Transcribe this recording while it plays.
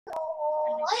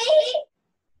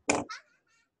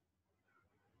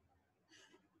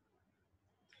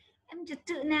Trật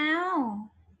tự nào.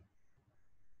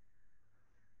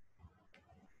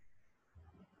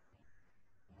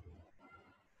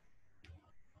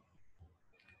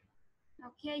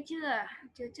 Ok chưa?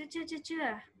 Chưa.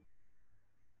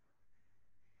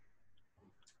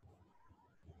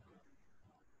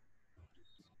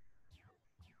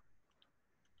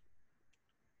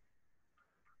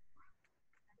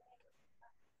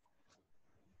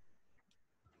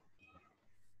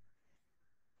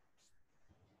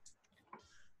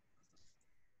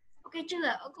 Ok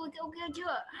chưa? Ok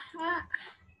chưa?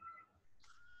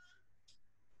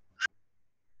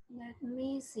 Let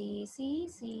me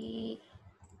see.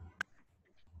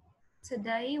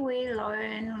 Today we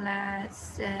learn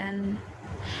lesson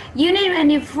Unit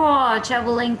 24,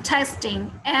 traveling,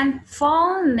 testing, and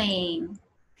phoning.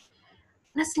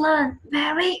 Let's learn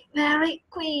very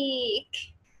quick.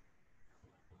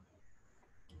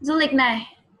 Du lịch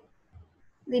này.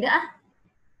 Gì nữa?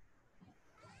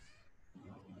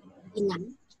 Tin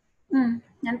nhắn.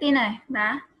 Nhắn tin này.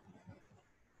 Và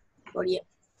Gọi điện.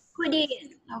 Gọi điện.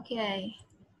 Ok.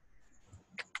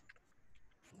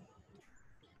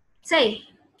 Say.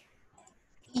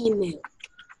 Email.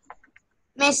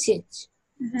 Message.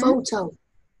 Photo.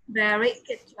 Very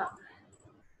good job.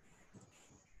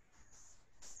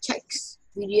 Text.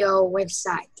 Video.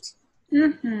 Website.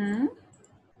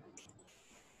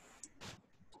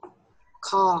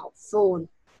 Call. Phone.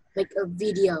 Make a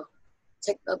video.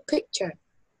 Take a picture.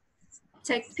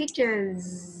 Take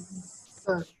pictures.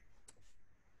 So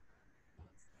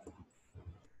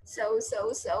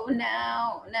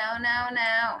now.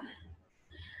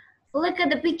 Look at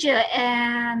the picture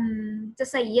and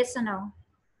just say yes or no.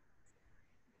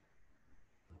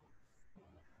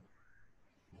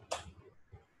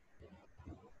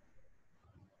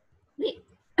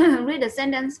 Read the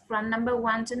sentence from number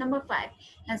 1 to number 5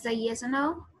 and say yes or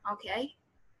no. Okay.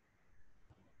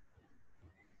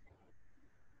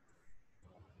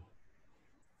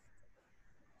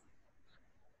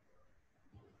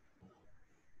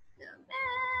 The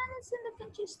man is in the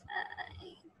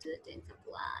countryside. Two things are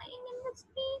flying in this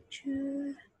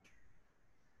picture.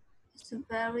 It's a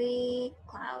very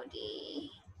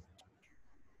cloudy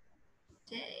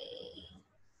day.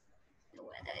 The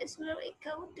weather is very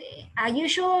cold day. Are you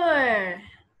sure?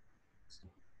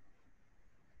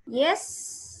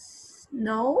 Yes?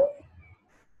 No?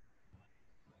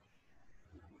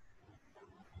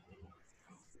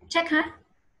 Check, huh?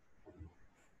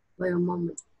 Wait a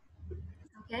moment.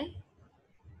 Okay.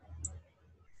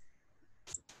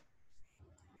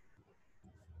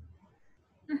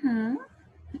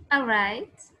 All right.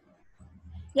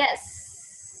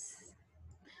 Yes.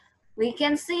 We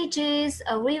can see trees,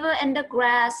 a river, and the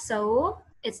grass, so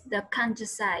it's the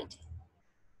countryside.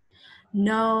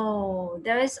 No,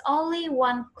 there is only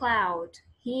one cloud.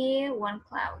 Here, one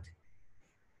cloud.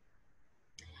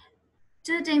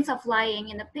 Two things are flying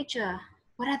in the picture.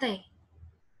 What are they?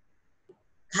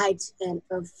 Kite and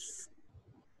a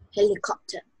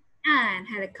helicopter. And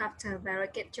helicopter, very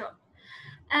good job.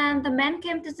 And the man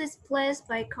came to this place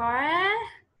by car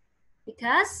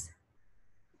because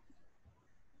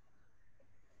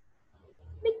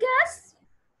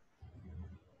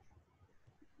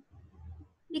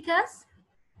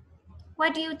why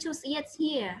do you choose yes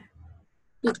here?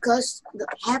 Because they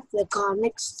have the car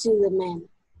next to the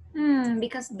man.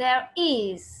 Because there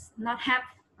is, not have,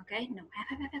 okay, no,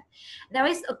 have. There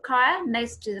is a car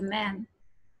next to the man.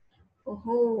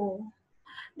 Oh,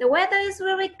 the weather is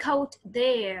very cold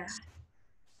there.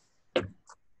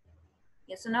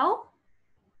 Yes or no?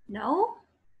 No?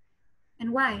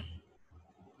 And why?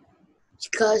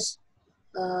 Because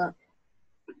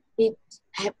it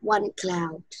have one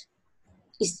cloud.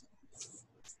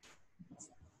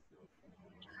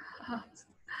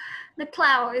 The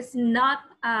cloud is not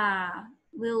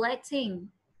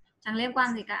relating. Chẳng liên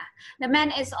quan gì cả. The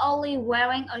man is only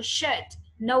wearing a shirt,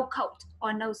 no coat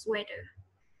or no sweater.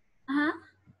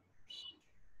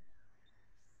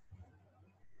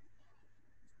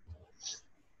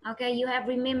 Okay, you have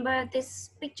remembered this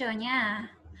picture, nha.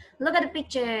 Look at the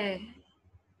picture.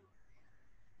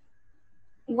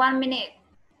 1 minute.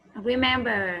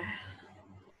 Remember.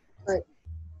 Right.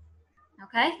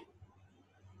 Okay.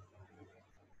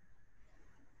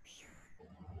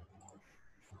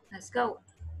 Let's go.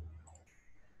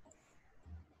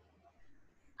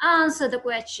 Answer the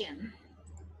question.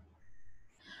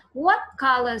 What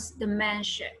colors the man's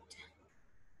shirt?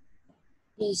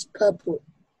 Is purple.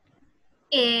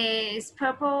 Is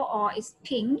purple or is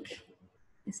pink?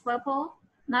 It's purple,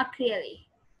 not clearly.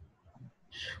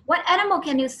 What animal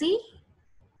can you see?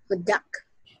 A duck.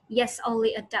 Yes,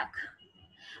 only a duck.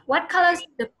 What color is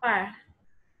the car?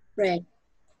 Red.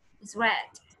 It's red.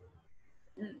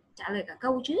 Trả lời cả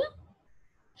câu chứ.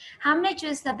 How many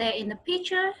trees are there in the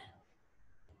picture?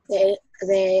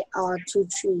 There are 2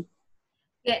 trees.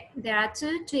 Yeah, there are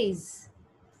 2 trees.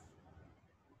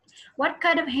 What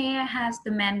kind of hair has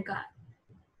the man got?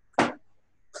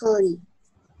 Curly.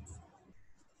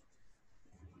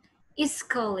 It's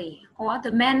curly, or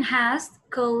the man has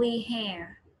curly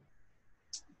hair.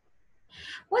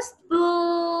 What's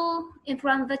blue in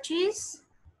front of the trees?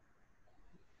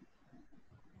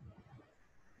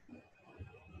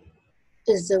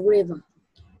 Is the river.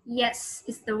 Yes,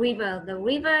 it's the river. The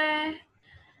river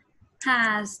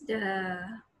has the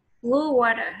blue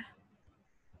water.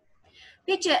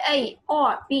 Picture A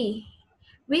or B.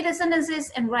 Read the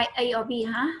sentences and write A or B,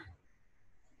 huh?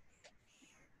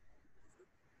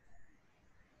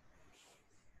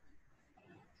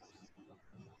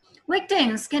 Which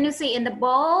things can you see in the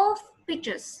both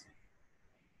pictures?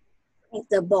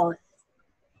 The boy.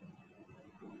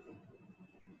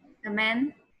 The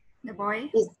man, the boy.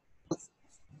 Is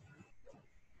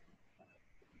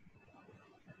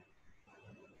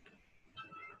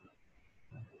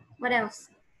What else?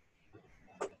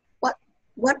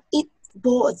 what it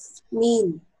both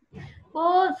mean?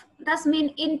 Both, that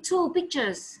means in 2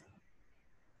 pictures.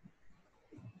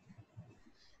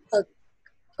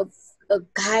 A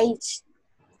kite,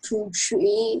 2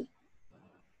 tree,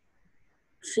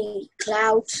 3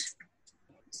 clouds,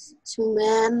 2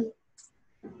 men,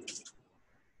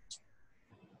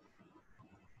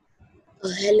 a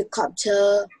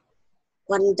helicopter,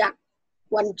 1 duck,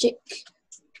 1 chick,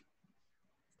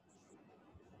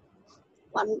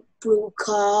 1 blue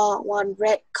car, 1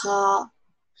 red car,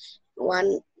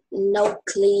 1 no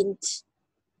clean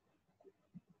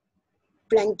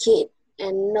blanket,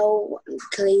 and no one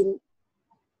clean,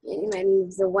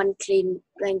 and the 1 clean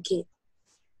blanket,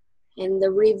 and the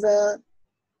river.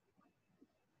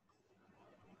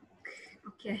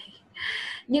 Ok.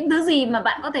 Những thứ gì mà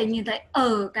bạn có thể nhìn thấy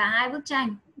ở cả hai bức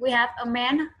tranh? We have a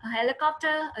man, a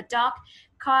helicopter, a dog,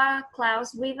 car,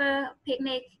 clouds, river,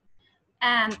 picnic,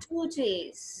 and 2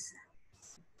 trees.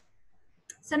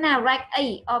 So now write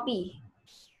A or B.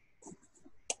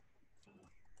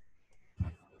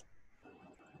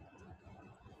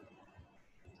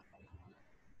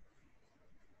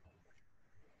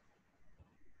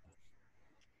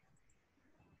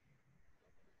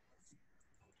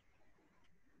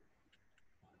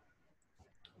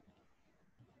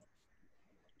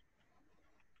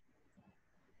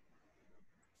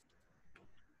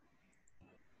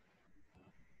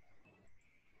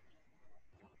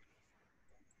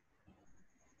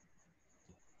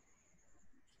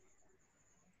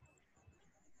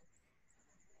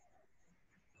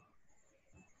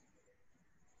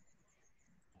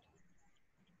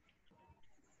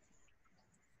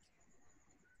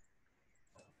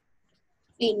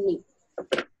 Finish.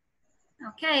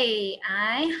 Okay,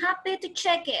 I'm happy to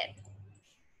check it.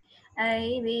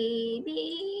 A, B,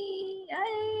 B,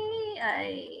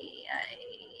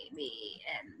 B,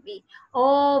 and B.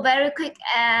 Oh, very quick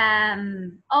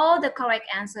and all the correct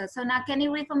answers. So now can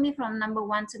you read for me from number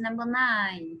 1 to number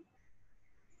 9?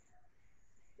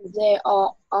 There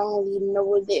are only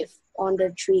no leaves on the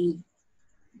tree.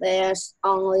 There's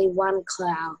only 1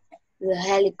 cloud. The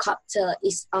helicopter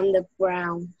is on the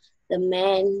ground. The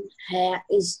man's hair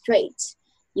is straight.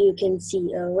 You can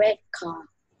see a red car.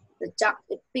 The duck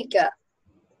is bigger.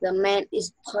 The man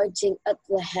is pointing at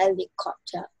the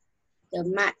helicopter. The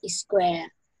mat is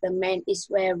square. The man is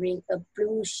wearing a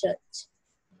blue shirt.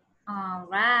 All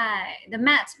right. The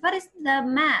mat. What is the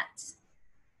mat?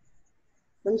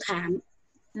 Tấm thảm.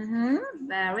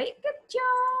 Very good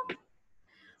job.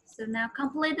 So now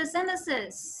complete the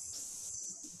sentences.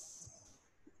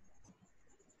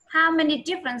 How many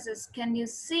differences can you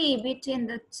see between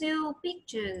the 2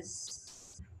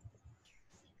 pictures?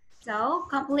 So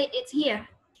complete it here.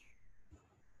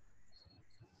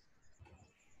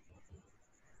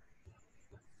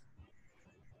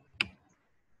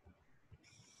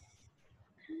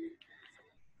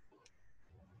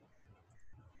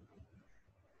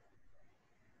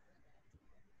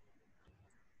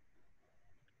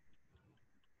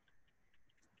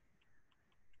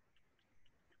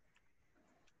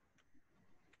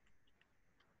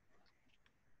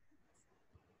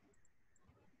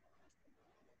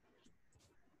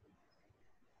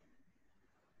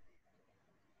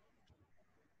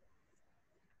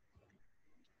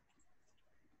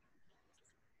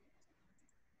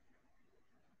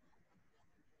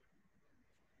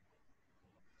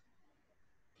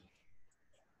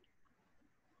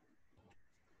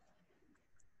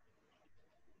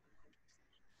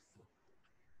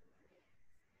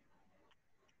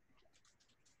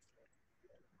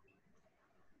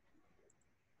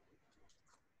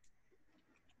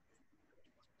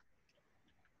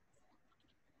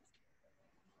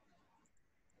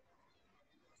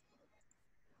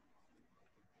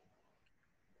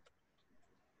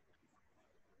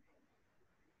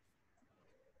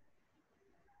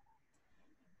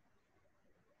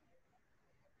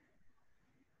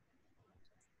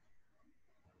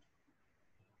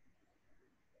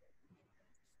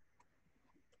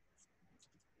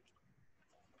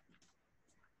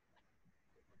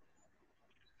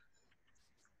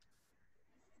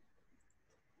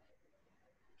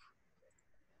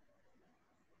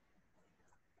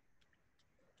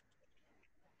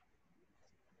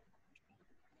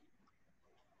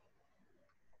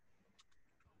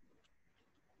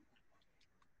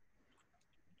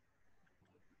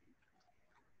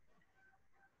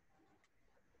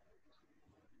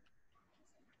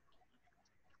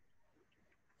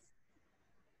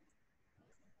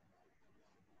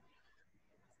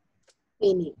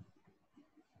 Finish.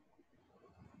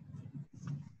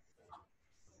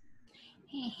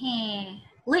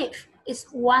 Leaf is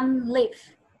one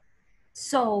leaf.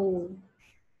 So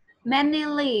many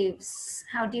leaves.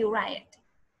 How do you write it?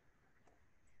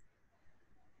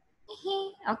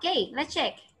 Okay, let's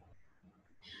check.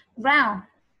 Brown.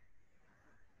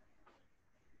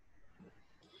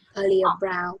 Clear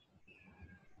brown.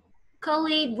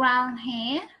 Curly brown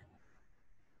hair.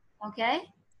 Okay.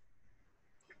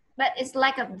 But it's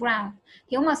like a brown.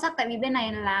 Thiếu màu sắc tại vì bên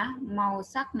này là màu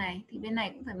sắc này thì bên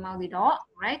này cũng phải màu gì đó,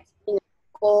 right?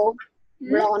 Cô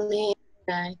blonde hair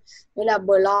này, đây là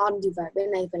blonde thì phải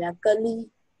bên này phải là curly.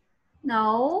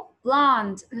 No,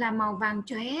 blonde là màu vàng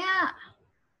chóe.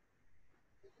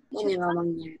 Bên này màu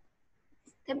vàng nhạt.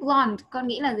 Thế blonde con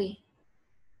nghĩ là gì?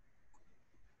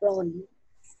 Blonde.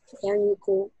 Theo như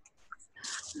cô.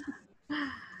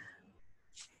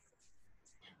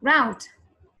 Round,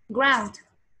 ground,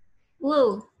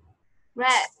 blue,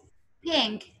 red,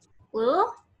 pink, blue.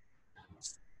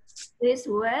 This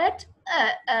word,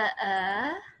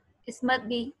 it must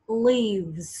be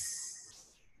leaves.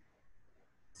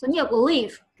 Số nhiều của leaf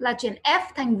là chuyển F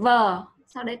thành V,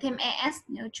 sau đấy thêm ES,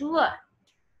 nhớ chưa?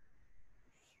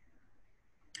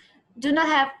 Do not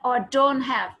have or don't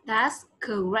have, that's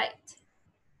correct.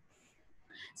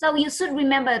 So you should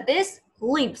remember this,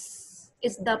 leaves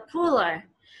is the plural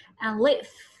and leaf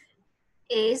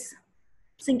is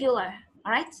singular,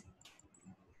 all right?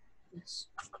 Yes.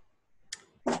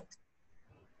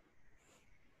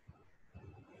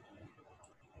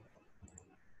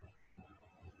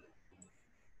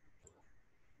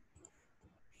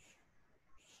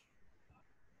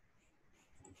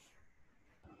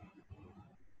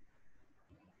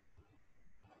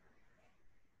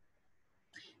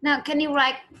 Now, can you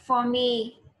write for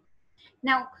me?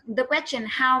 Now, the question,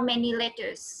 how many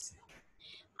letters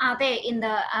are there in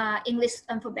the English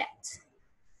alphabet?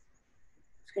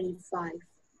 25.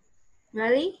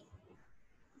 Really?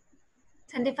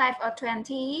 25 or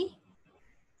 20?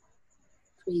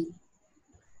 3.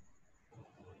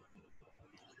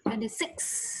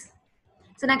 26.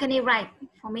 So now can you write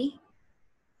for me?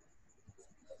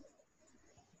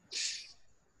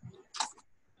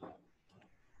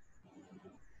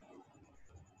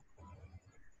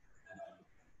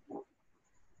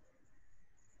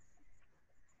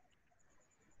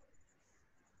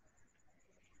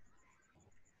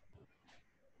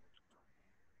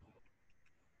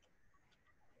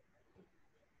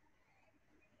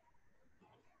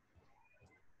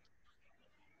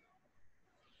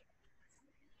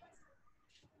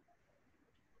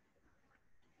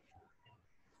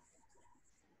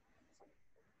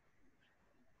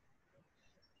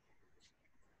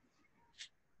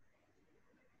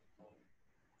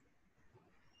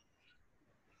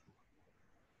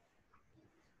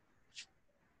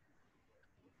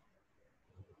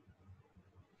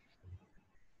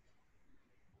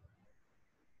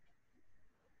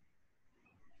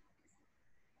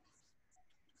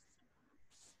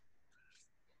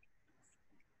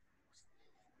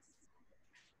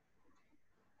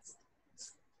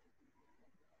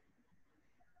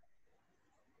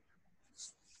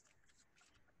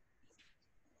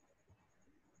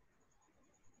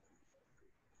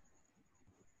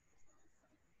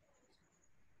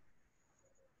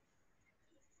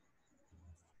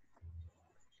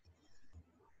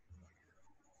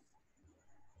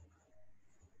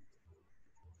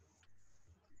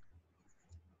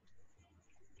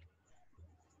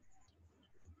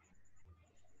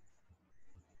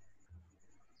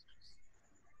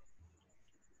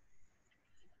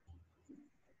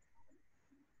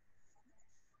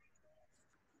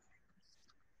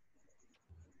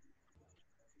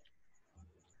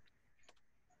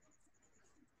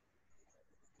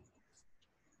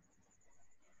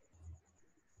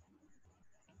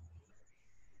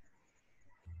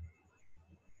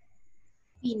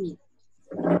 Finish.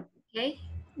 Okay.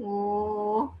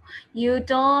 Oh, you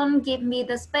don't give me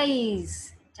the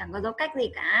space. Chẳng có dấu cách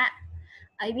gì cả.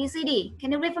 A, B, C, D.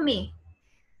 Can you read for me?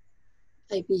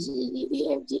 A, B, C, D,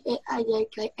 E, F, G, H, I, J,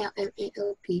 K, L, M, N,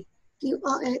 O, P, Q,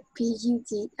 R, S, T, U,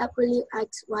 V, W,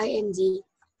 X, Y, and Z.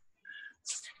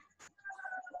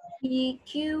 P,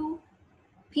 Q,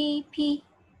 P, P,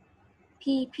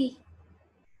 P, P.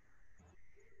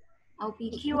 O, P,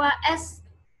 Q, R, S.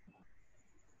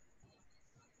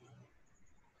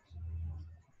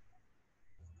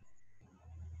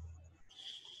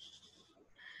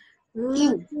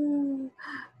 Q.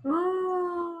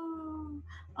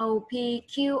 O, P,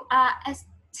 Q, R, S,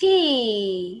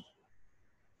 T.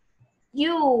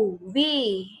 U,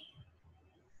 V,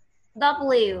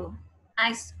 W,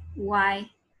 X, Y,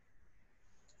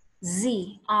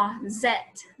 Z or Z.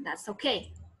 That's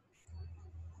okay.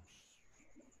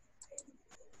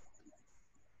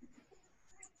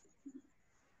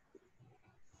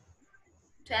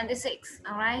 $26,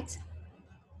 all right.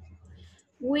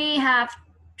 We have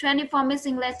 24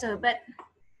 missing letters, but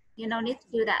you don't need to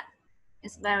do that.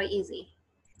 It's very easy.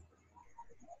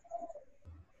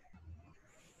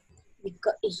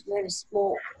 Because it's very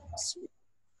small.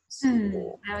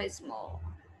 Very small.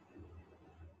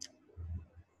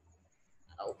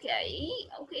 Okay.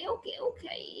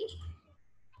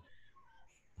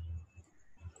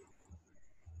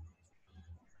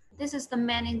 This is the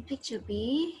man in picture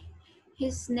B.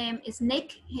 His name is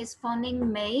Nick. His phone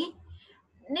name May.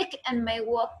 Nick and May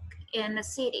work in the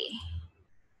city.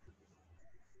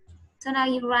 So now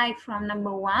you write from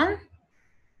number 1.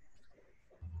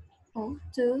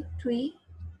 2, 3,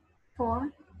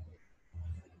 4,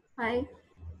 5,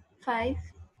 5,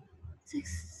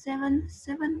 6, 7,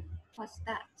 7. What's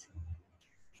that?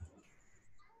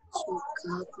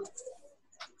 Chicago.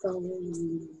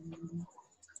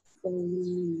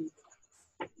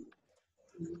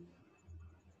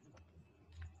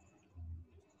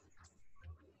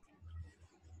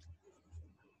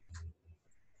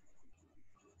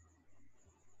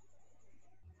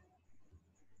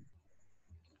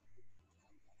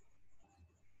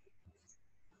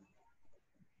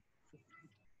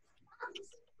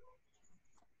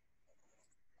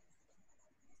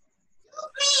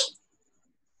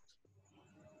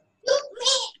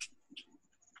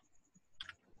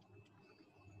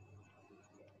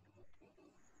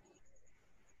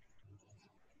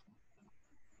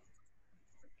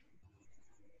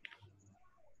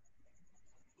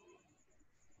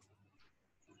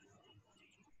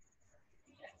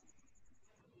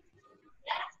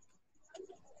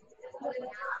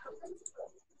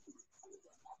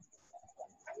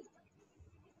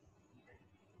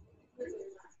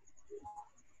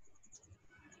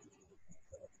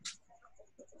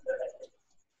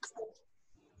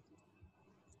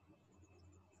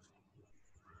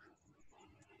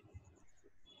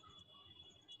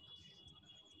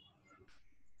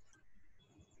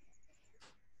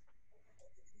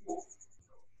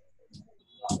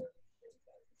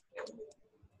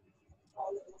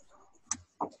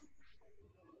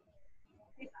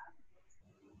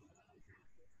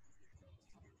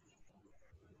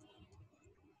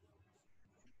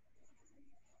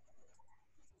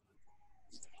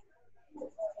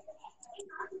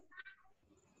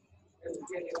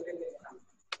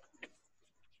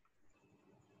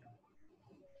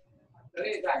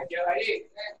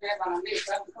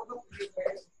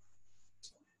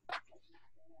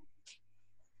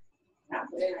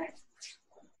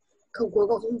 Không có,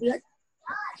 con không biết.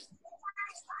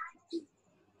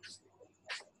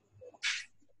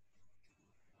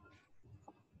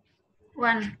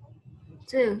 1,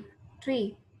 2,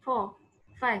 3, 4,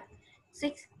 5,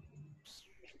 6.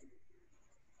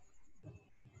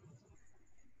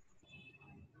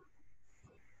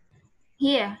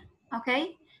 Here,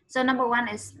 okay. So number 1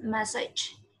 is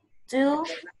message. 2,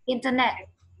 internet.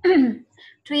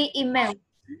 3, email,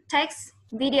 text,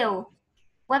 video,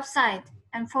 website,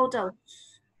 and photos.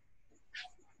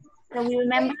 So we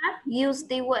remember, use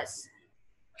the words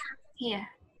here.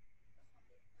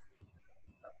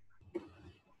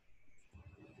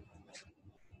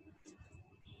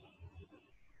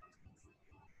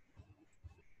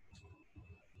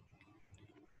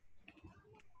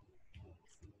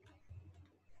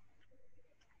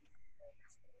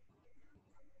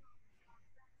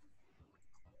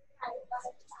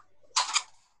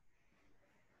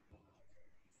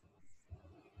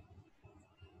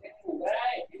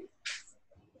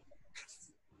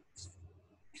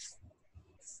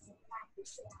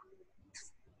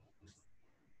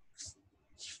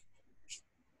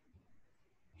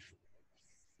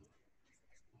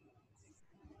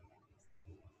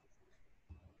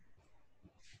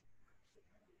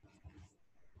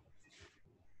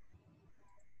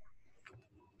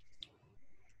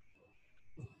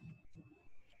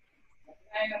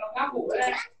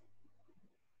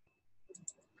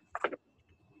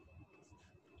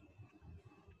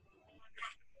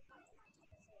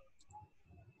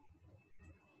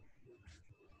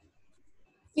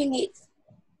 Finish.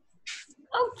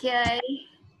 Okay.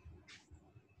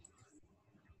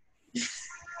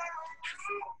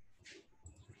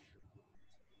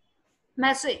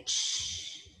 Message.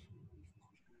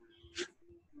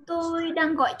 Tôi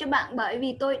đang gọi cho bạn bởi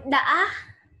vì tôi đã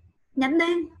nhắn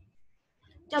tin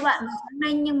cho bạn vào sáng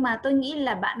nay, nhưng mà tôi nghĩ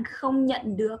là bạn không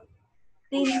nhận được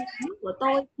tin nhắn của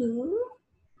tôi chứ.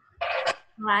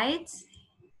 Right?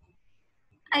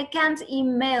 I can't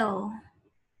email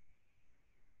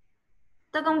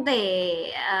Tôi không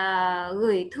thể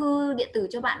gửi thư điện tử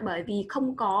cho bạn bởi vì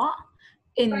không có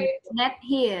internet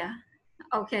here.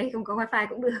 Ok, không có wifi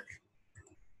cũng được.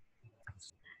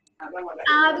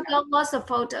 I've got lots of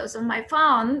photos on my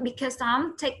phone because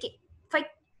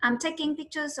I'm taking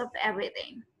pictures of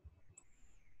everything.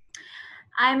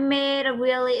 I made a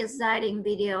really exciting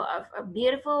video of a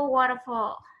beautiful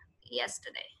waterfall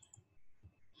yesterday.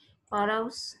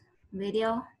 Photos,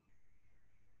 video,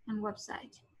 and website.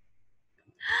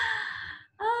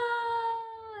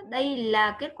 Đây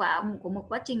là kết quả của một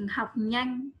quá trình học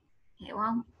nhanh, hiểu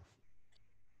không?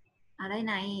 Ở đây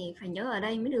này, phải nhớ ở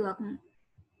đây mới được.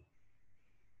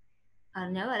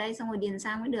 Nhớ ở đây xong rồi điền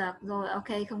sang mới được. Rồi, ok,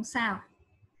 không sao.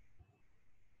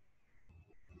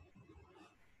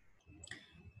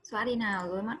 Xóa đi nào,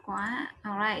 rối mắt quá.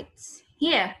 Alright,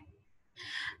 here.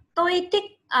 Tớ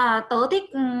thích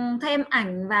thêm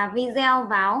ảnh và video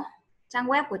vào trang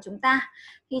web của chúng ta.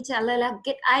 Khi trả lời là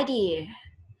get idea.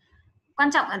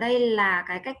 Quan trọng ở đây là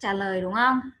cái cách trả lời đúng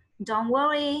không? Don't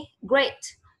worry, great,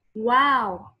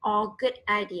 wow, or good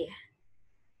idea.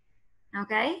 Ok?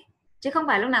 Chứ không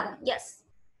phải lúc nào cũng yes,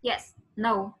 yes,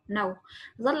 no, no.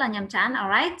 Rất là nhàm chán,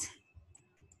 alright?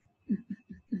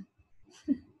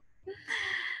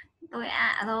 Tôi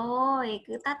rồi,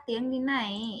 cứ tắt tiếng như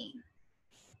này.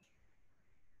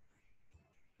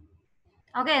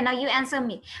 Okay, now you answer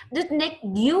me. Did Nick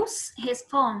use his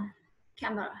phone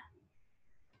camera?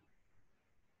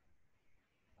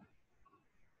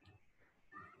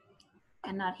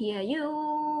 Cannot hear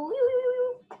you.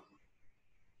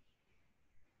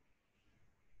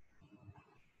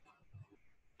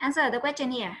 Answer the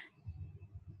question here.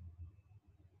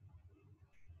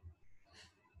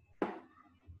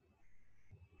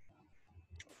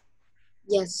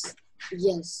 Yes.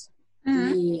 Yes.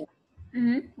 Yeah.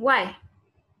 Why?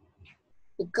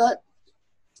 Because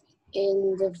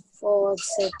in the 4th,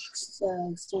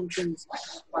 6th sentence,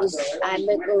 I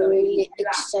make a really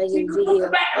exciting video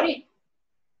of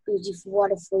beautiful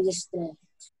waterfall yesterday.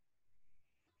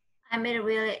 I made a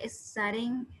really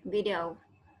exciting video.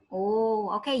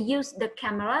 Oh, okay. Use the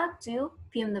camera to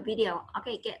film the video.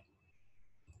 Okay, good.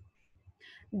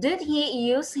 Did he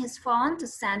use his phone to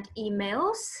send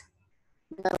emails?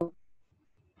 No.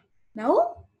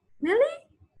 No? Really?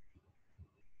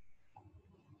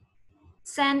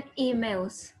 Send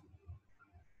emails.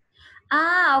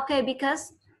 Okay,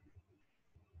 because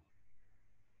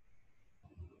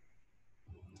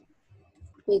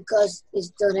it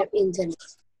don't have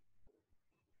internet.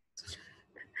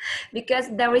 Because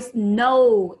there is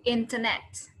no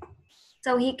internet.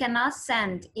 So he cannot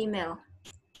send email.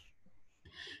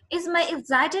 Is May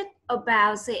excited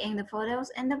about seeing the photos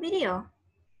and the video?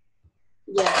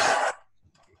 Yes.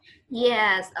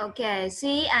 Yes, okay.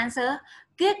 See, answer,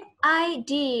 good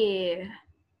idea.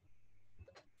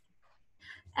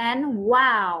 And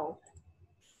wow.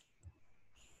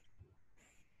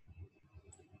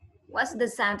 What's the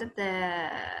sound of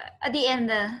at the end,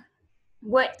 the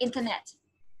word internet?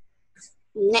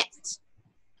 Net.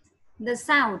 The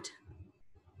sound.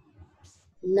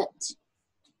 Net.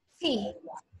 T.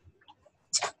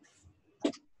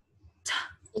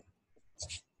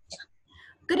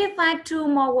 Could you find 2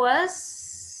 more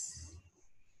words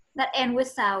that end with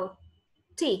sound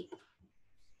T?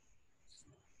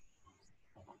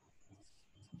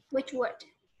 Which word?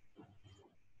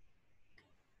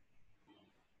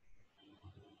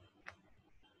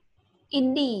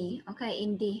 Indie. Okay,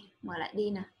 indie. Mở lại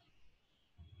đi nào.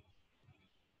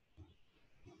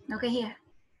 Okay, here.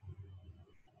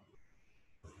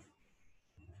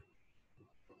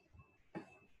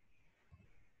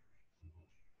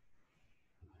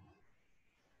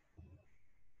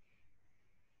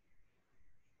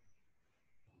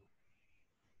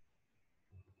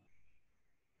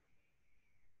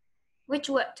 Which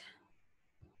word?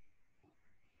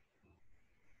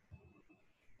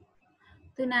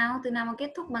 Từ nào mà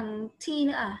kết thúc bằng T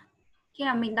nữa à? Khi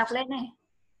nào mình đọc lên này.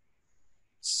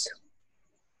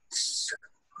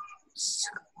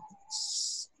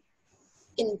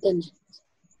 Internet.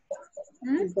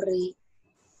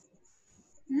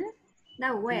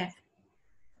 Đâu, where?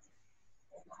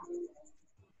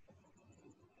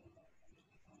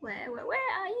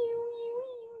 Where are you?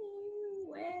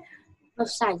 Where?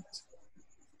 Website.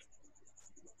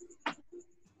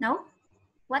 No?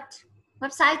 What?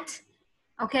 Website?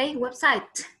 Okay,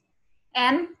 website.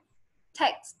 And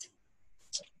text.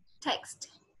 Text.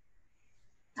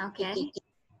 Okay.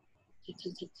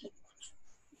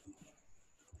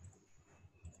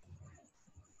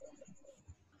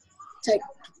 Text.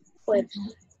 Web.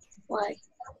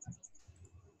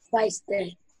 Why is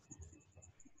there?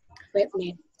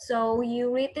 Webnet. So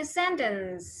you read the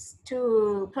sentence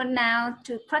to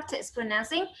practice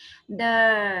pronouncing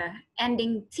the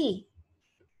ending T.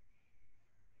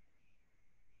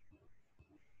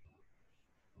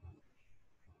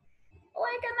 Oh,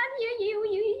 I cannot hear you.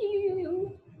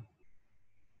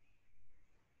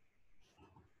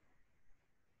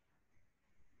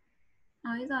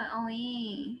 Ôi rồi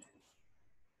ôi.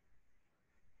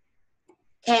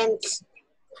 Can't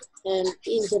and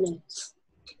internet.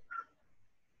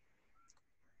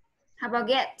 How about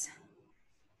get?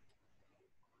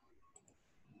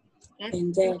 Get.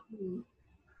 And that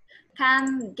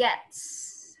Can get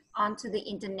onto the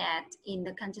internet in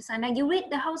the countryside. Now you read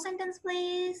the whole sentence,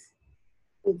 please.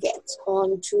 get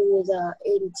onto the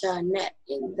internet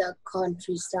in the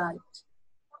countryside.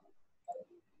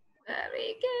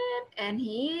 Very good. And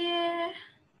here,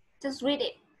 just read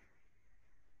it.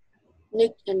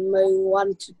 Nick and May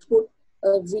want to put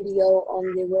a video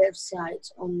on the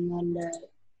website on Monday.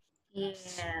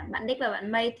 Yeah. Bạn Nick và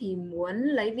bạn May thì muốn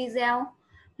lấy video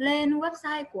lên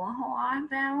website của họ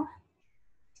vào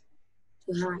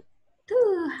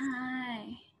thứ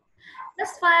hai.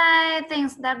 Let's find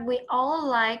things that we all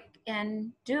like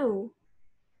and do.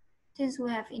 Things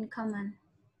we have in common.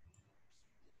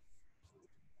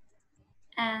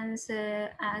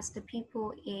 Answer as the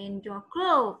people in your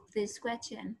group this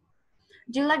question.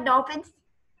 Do you like dolphins?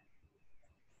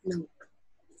 No.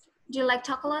 Do you like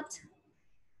chocolate?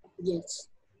 Yes.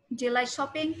 Do you like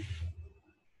shopping?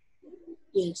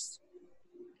 Yes.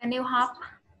 Can you hop?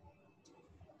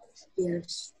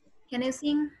 Yes. Can you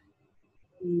sing?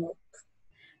 No.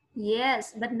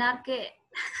 Yes, but not good.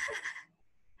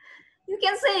 You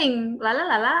can sing. La la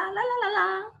la la la la la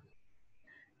la.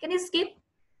 Can you skip?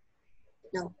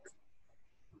 No.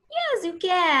 Yes, you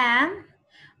can.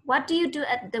 What do you do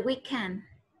at the weekend?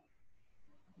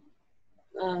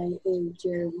 I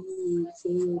enjoy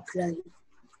seeing play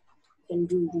and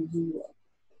do the homework.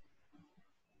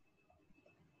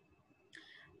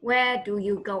 Where do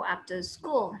you go after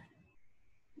school?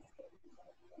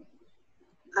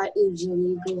 I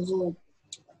usually go home.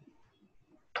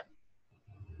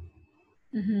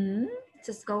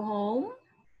 Just go home.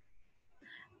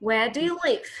 Where do you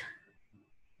live?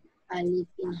 I live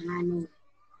in Hanoi.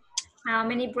 How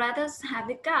many brothers have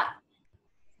you got?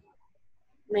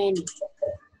 Many.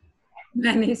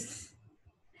 Many.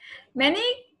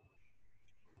 Many?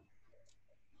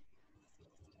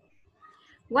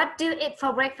 What do you eat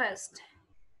for breakfast?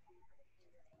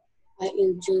 I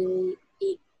usually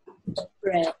eat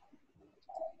bread.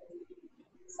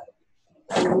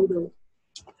 Noodle.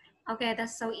 Okay,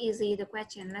 that's so easy, the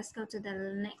question. Let's go to the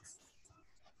next.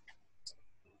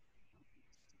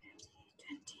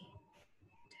 20.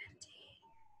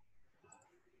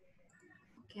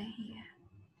 Okay, here.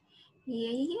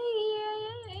 Yeah.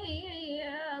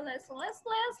 Let's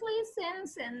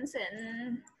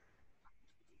listen.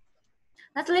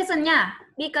 Let's listen nha.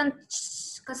 Be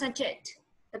concentrate.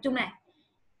 Tập trung này.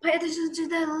 Pay attention to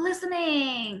the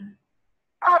listening.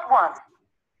 Part 1.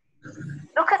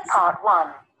 Look at part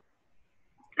 1.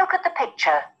 Look at the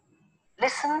picture.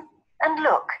 Listen and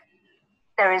look.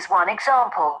 There is one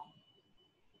example.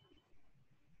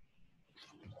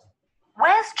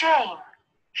 Where's Jane?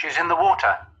 She's in the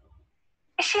water.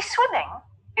 Is she swimming?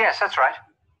 Yes, that's right.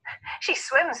 She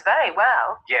swims very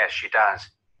well. Yes, she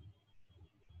does.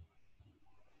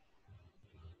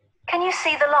 Can you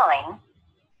see the line?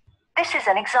 This is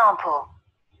an example.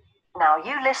 Now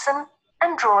you listen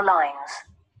and draw lines.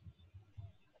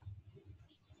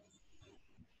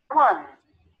 1.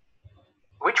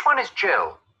 Which one is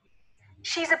Jill?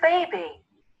 She's a baby.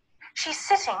 She's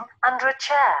sitting under a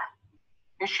chair.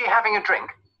 Is she having a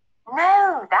drink?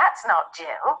 No, that's not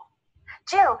Jill.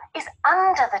 Jill is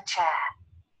under the chair.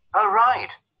 Oh,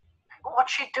 right.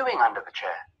 What's she doing under the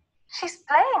chair? She's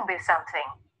playing with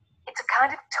something. It's a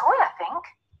kind of toy, I think.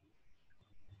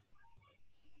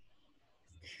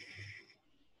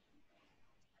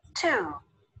 2.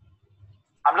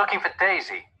 I'm looking for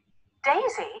Daisy.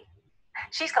 Daisy?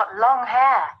 She's got long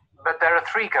hair. But there are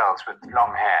 3 girls with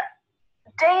long hair.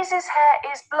 Daisy's hair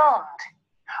is blonde.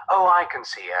 Oh, I can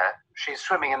see her. She's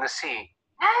swimming in the sea.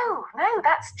 No,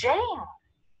 that's Jane.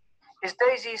 Is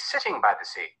Daisy sitting by the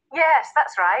sea? Yes,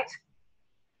 that's right.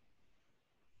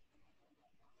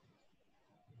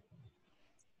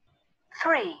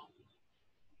 3.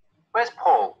 Where's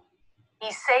Paul?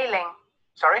 He's sailing.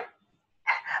 Sorry?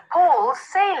 Paul's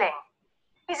sailing.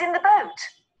 He's in the boat.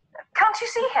 Can't you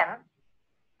see him?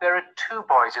 There are 2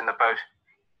 boys in the boat.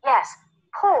 Yes,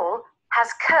 Paul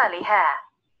has curly hair.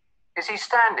 Is he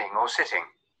standing or sitting?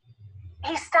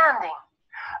 He's standing.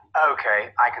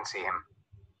 Okay, I can see him.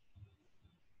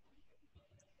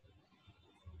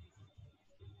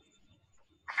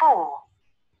 4.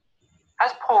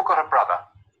 Has Paul got a brother?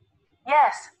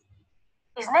 Yes.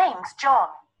 His name's John.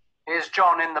 Is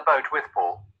John in the boat with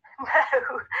Paul?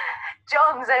 No,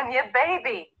 John's only a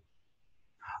baby.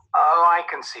 Oh, I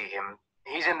can see him.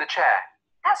 He's in the chair.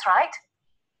 That's right.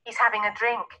 He's having a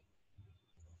drink.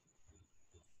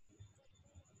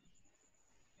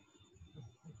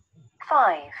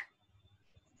 5.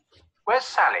 Where's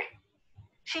Sally?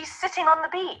 She's sitting on the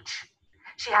beach.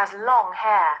 She has long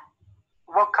hair.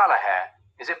 What colour hair?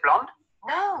 Is it blonde?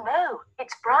 No,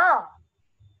 it's brown.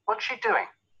 What's she doing?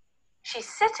 She's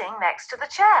sitting next to the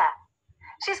chair.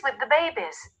 She's with the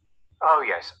babies. Oh,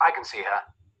 yes, I can see her.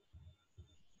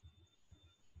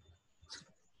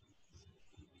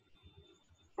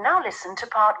 Now listen to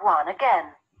part 1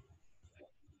 again.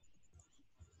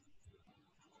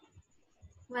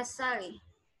 Where's Sally?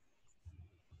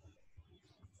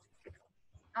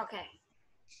 Okay.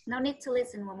 No need to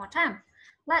listen one more time.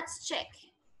 Let's check.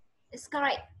 It's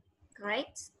correct.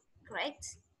 Great.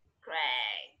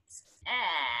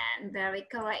 And very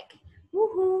correct.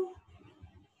 Woohoo!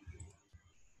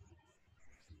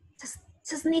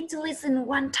 Just need to listen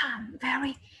one time.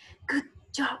 Very good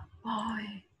job,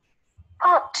 boy.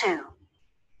 Part 2.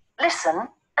 Listen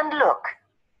and look.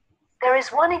 There is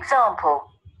one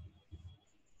example.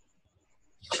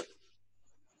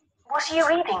 What are you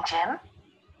reading, Jim?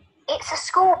 It's a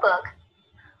school book.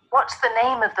 What's the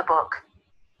name of the book?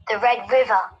 The Red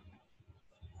River.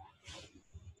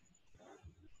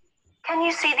 Can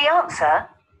you see the answer?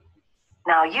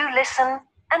 Now you listen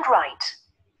and write.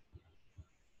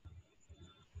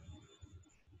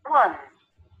 1.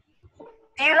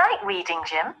 Do you like reading,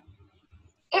 Jim?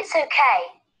 It's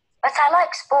okay, but I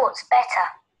like sports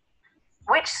better.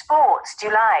 Which sports do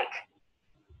you like?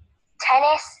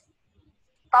 Tennis,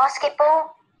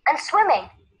 basketball, and swimming.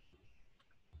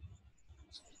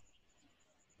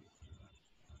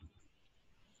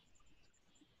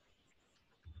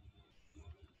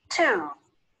 2.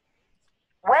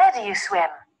 Where do you swim?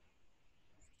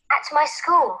 At my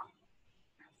school.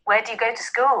 Where do you go to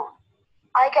school?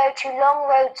 I go to Long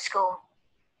Road School.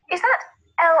 Is that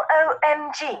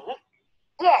L-O-N-G?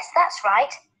 Yes, that's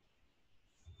right.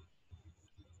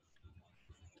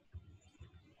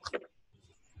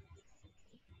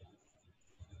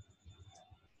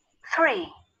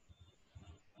 3.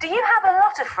 Do you have a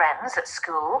lot of friends at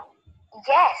school?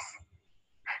 Yes,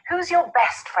 Who's your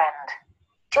best friend?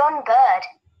 John Bird.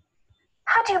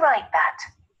 How do you write that?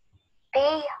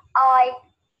 B-I-R-D.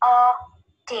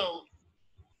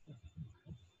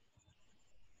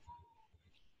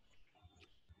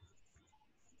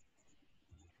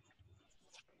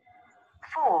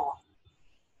 4.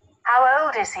 How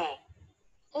old is he?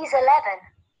 He's 11,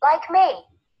 like me.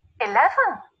 11.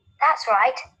 That's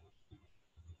right.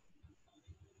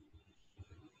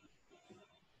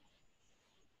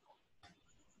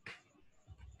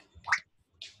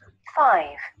 5.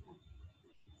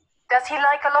 Does he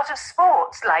like a lot of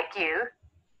sports like you?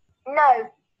 No,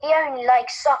 he only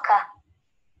likes soccer.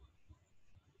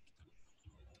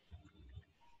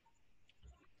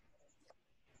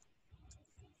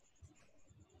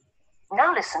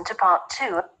 Now listen to part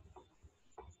 2.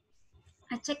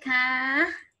 I check ha.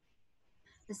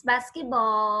 It's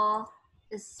basketball.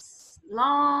 It's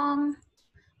long.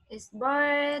 It's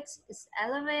birds. It's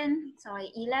 11.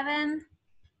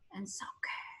 And soccer.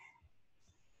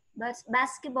 But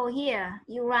basketball here,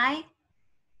 you right?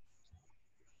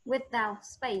 Without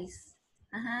space.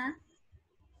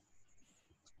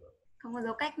 Không có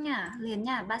dấu cách nha, liền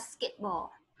nha, basketball.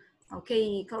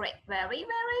 Okay, correct. Very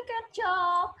good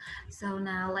job. So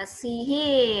now let's see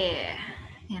here.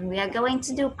 And we are going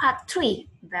to do part 3.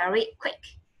 Very quick.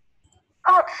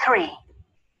 Part 3.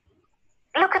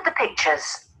 Look at the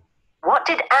pictures. What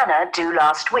did Anna do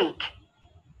last week?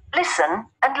 Listen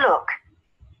and look.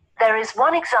 There is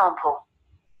one example.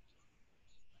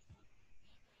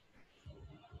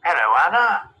 Hello,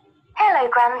 Anna. Hello,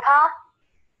 Grandpa.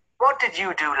 What did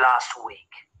you do last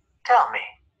week? Tell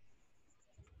me.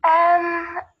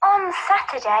 On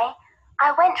Saturday,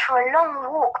 I went for a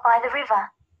long walk by the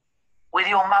river. With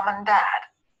your mum and dad?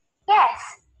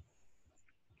 Yes,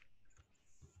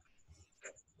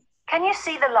 Can you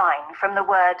see the line from the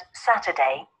word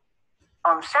Saturday?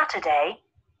 On Saturday,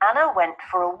 Anna went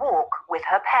for a walk with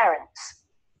her parents.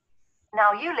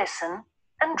 Now you listen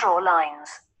and draw lines.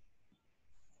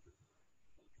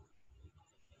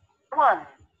 1.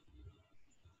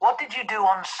 What did you do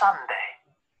on Sunday?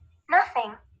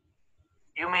 nothing.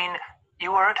 You mean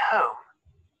you were at home?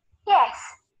 Yes,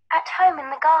 at home in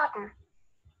the garden.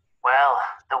 Well,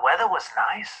 the weather was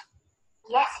nice.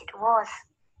 Yes, it was.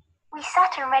 We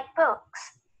sat and read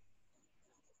books.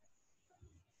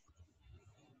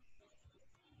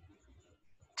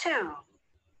 2.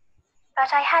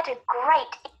 But I had a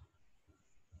great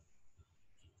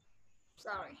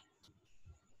Sorry.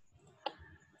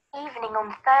 evening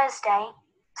on Thursday.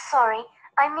 Sorry,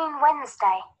 I mean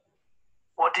Wednesday.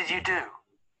 What did you do?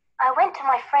 I went to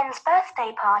my friend's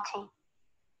birthday party.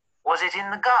 Was it in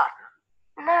the garden?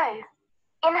 No,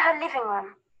 in her living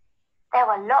room. There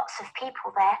were lots of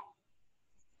people there.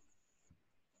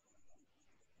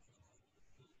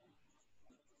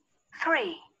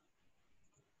 3.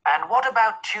 And what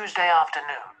about Tuesday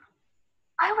afternoon?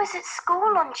 I was at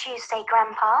school on Tuesday,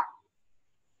 Grandpa.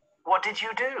 What did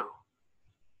you do?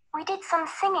 We did some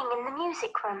singing in the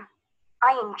music room.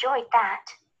 I enjoyed that.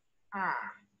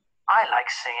 I like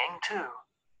singing too.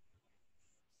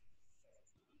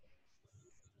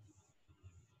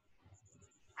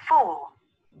 4.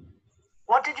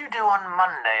 What did you do on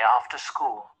Monday after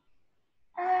school?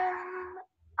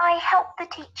 I helped the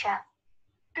teacher.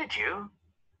 Did you?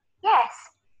 Yes,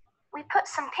 we put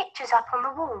some pictures up on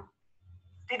the wall.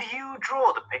 Did you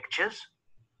draw the pictures?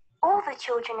 All the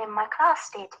children in my class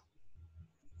did.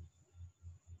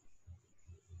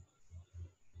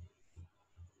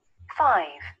 5.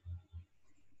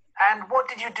 And what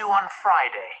did you do on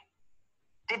Friday?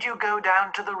 Did you go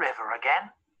down to the river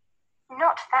again?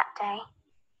 Not that day.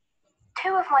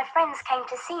 2 of my friends came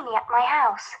to see me at my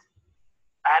house.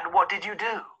 And what did you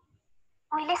do?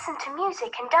 We listened to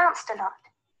music and danced a lot.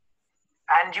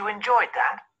 And you enjoyed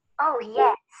that? Oh,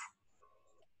 yes.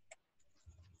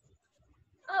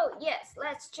 Oh, yes,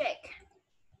 let's check.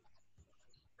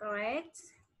 Correct.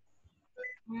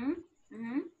 And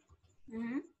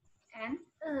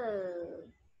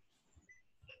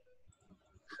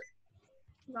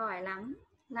giỏi lắm.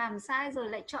 Làm sai rồi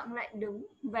lại chọn lại đúng.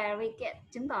 Very good.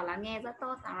 Chứng tỏ là nghe rất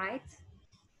tốt. Alright.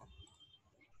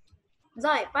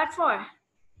 Rồi, part 4.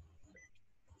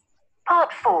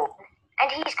 Part 4.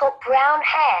 And he's got brown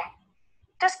hair.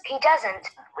 He doesn't.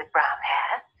 With brown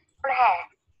hair. Brown hair.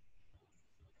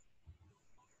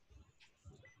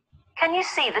 Can you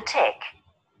see the tick?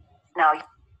 Now,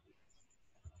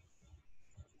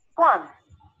 1.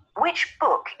 Which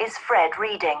book is Fred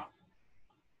reading?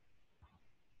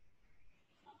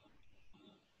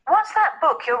 What's that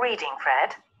book you're reading,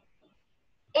 Fred?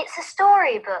 It's a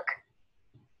storybook.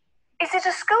 Is it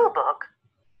a school book?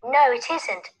 No, it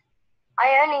isn't.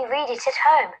 I only read it at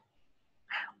home.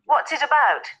 What's it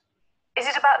about? Is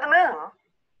it about the moon?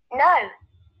 No,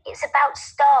 it's about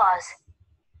stars.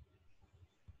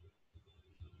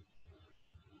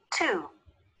 2.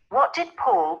 What did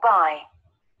Paul buy?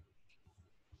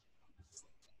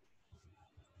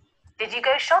 Did you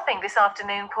go shopping this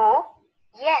afternoon, Paul?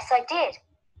 Yes, I did.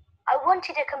 I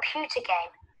wanted a computer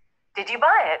game. Did you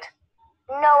buy it?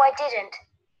 No, I didn't.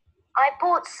 I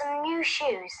bought some new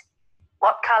shoes.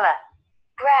 What colour?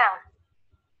 Brown.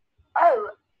 Oh,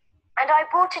 and I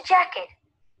bought a jacket.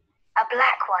 A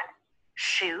black one.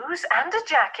 Shoes and a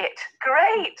jacket.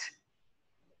 Great.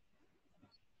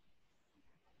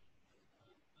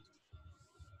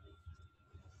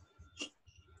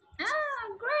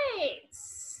 Great.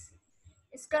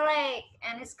 It's correct,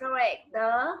 and it's correct.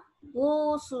 The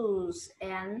blue shoes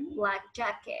and black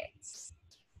jackets.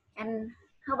 And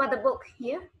how about the book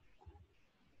here?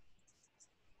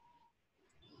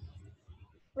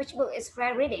 Which book is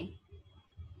Fred reading?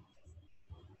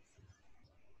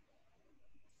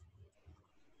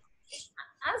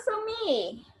 Answer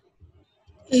me.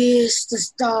 Is the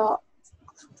star.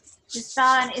 The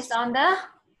sun is on the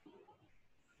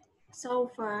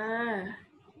sofa.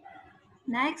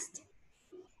 Next.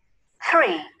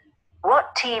 3.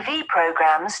 What TV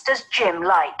programs does Jim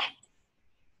like?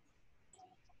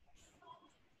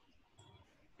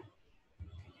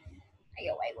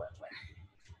 Wait.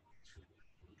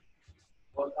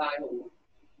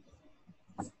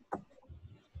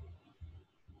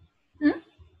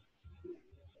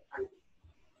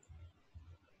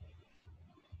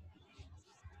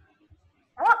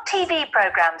 What TV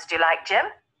programs do you like, Jim?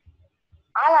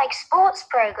 I like sports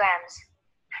programs.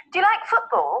 Do you like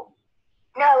football?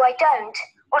 No, I don't.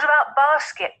 What about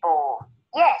basketball?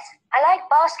 Yes, I like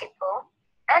basketball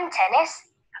and tennis.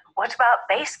 What about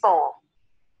baseball?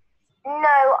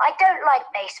 No, I don't like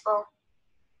baseball.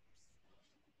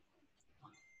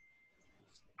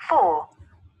 4.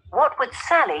 What would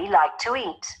Sally like to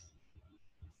eat?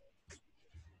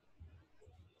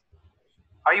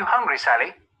 Are you hungry,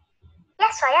 Sally?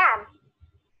 Yes, I am.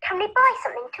 Can we buy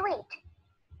something to eat?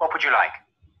 What would you like?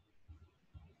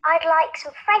 I'd like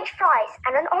some French fries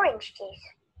and an orange juice.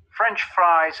 French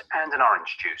fries and an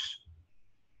orange juice.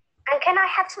 And can I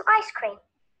have some ice cream?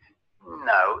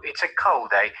 No, it's a cold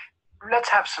day. Let's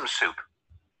have some soup.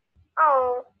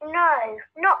 Oh, no,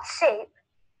 not soup.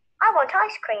 I want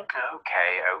ice cream.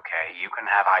 Okay, you can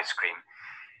have ice cream.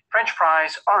 French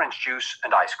fries, orange juice,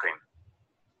 and ice cream.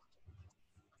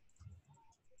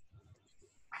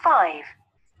 5.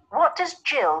 What does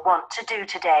Jill want to do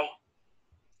today?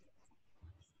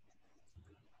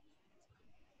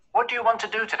 What do you want to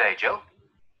do today, Jill?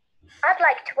 I'd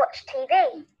like to watch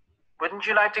TV. Wouldn't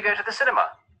you like to go to the cinema?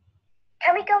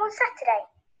 Can we go on Saturday?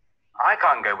 I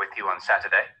can't go with you on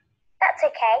Saturday. That's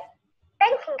okay.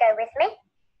 Ben can go with me.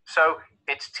 So,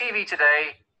 it's TV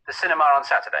today, the cinema on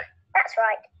Saturday. That's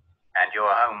right. And your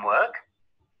homework?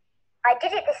 I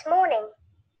did it this morning.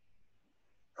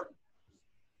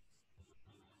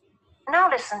 Now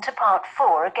listen to part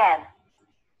 4 again.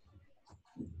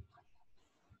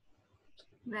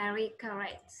 Very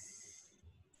correct.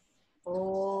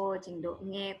 Ồ, trình độ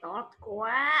nghe tốt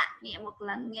quá. Nghe một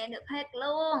lần nghe được hết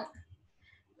luôn.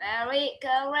 Very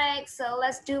correct. So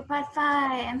let's do part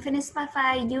 5 and finish part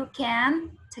 5. You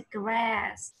can take a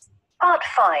rest. Part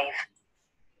 5.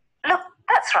 Look,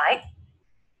 that's right.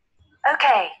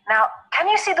 Okay, now can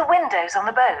you see the windows on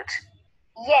the boat?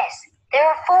 Yes, there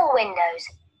are 4 windows.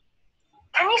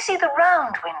 Can you see the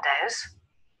round windows?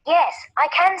 Yes, I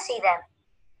can see them.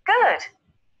 Good.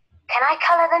 Can I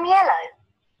colour them yellow?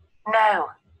 No.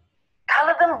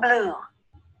 Colour them blue.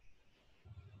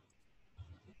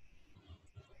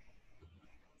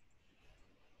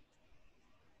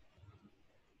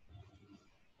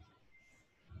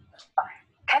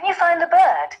 Can you find the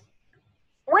bird?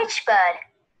 Which bird?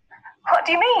 What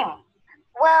do you mean?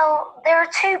 Well, there are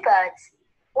 2 birds.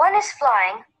 One is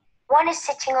flying, one is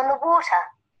sitting on the water.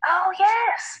 Oh,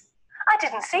 yes. I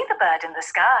didn't see the bird in the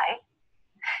sky.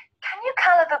 Can you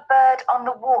colour the bird on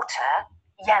the water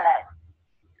yellow?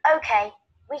 Okay,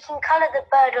 we can colour the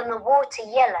bird on the water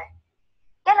yellow.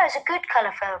 Yellow's a good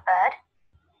colour for a bird.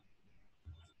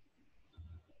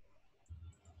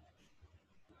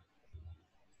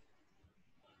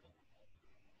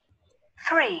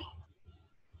 Three.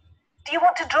 Do you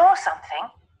want to draw something?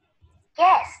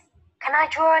 Yes. Can I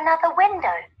draw another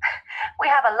window? We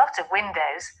have a lot of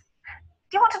windows.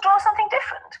 Do you want to draw something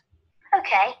different?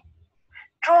 Okay.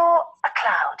 Draw a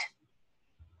cloud.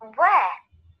 Where?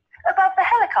 Above the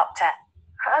helicopter.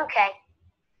 Okay.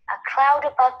 A cloud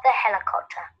above the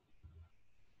helicopter.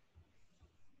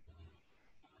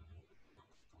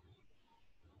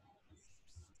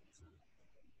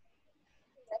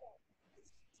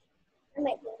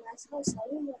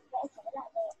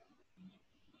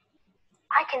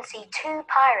 I can see 2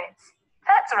 pirates.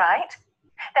 That's right.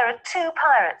 There are 2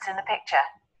 pirates in the picture.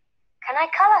 Can I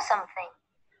colour something?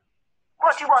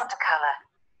 What do you want to colour?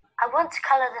 I want to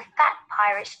colour the fat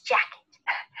pirate's jacket.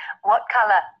 What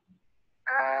colour?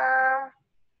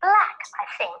 Black, I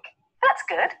think. That's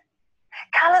good.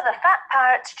 Colour the fat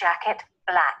pirate's jacket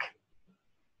black.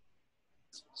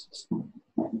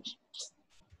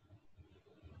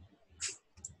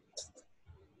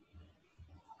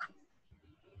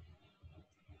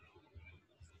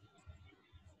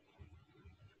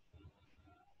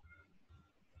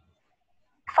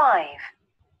 Five.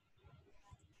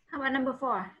 How about number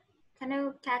 4? Can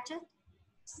you catch it?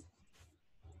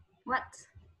 What?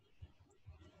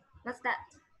 What's that?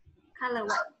 Color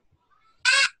what?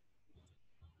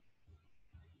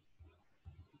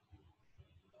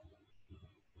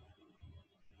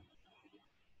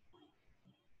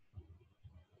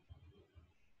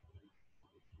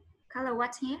 Color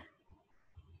what here?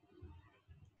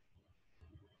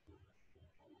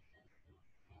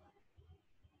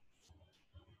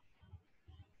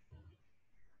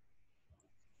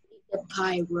 The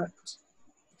pirate.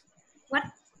 What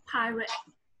pirate?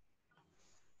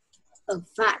 A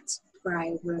fat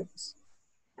pirate.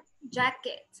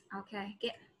 Jacket. Okay,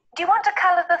 get. Do you want to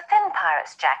colour the thin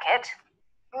pirate's jacket?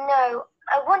 No,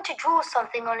 I want to draw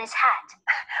something on his hat.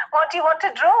 What do you want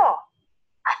to draw?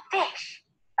 A fish.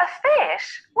 A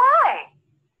fish? Why?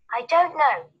 I don't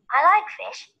know. I like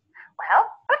fish. Well,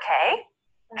 okay.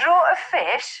 Draw a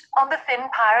fish on the thin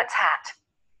pirate's hat.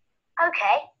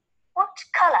 Okay. What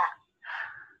colour?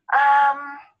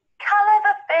 Colour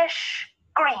the fish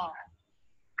green.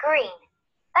 Green.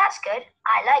 That's good.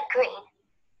 I like green.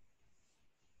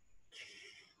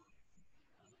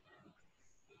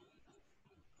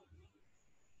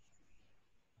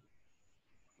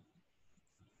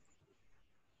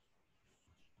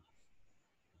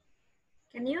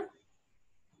 Can you?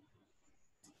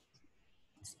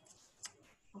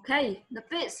 Okay, the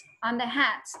fish on the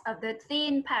hat of the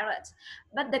thin parrot,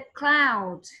 but the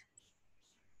cloud.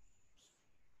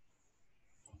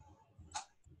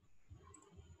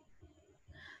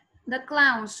 The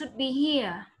cloud should be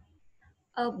here,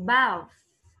 above,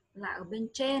 là ở bên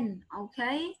trên,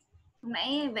 okay? Lúc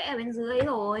nãy vẽ ở bên dưới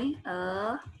rồi.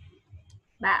 Ở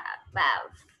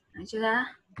above. Được chưa?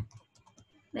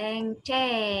 Bên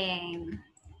trên.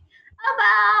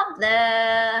 About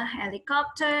the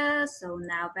helicopter. So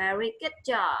now very good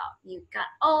job. You got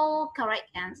all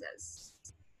correct answers.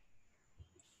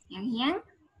 Yang.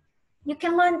 You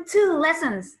can learn 2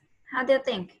 lessons. How do you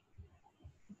think?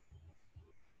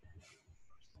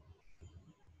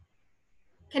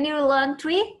 Can you learn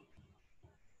 3?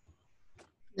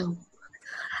 No.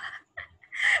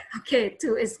 Okay,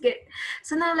 2 is good.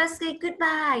 So now let's say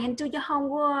goodbye and do your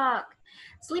homework.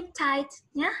 Sleep tight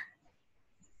nhé.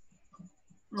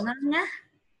 Ngủ ngon nhé.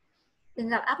 Đừng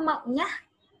gặp ác mộng nhé.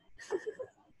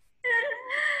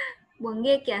 Buồn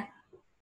ghê kìa.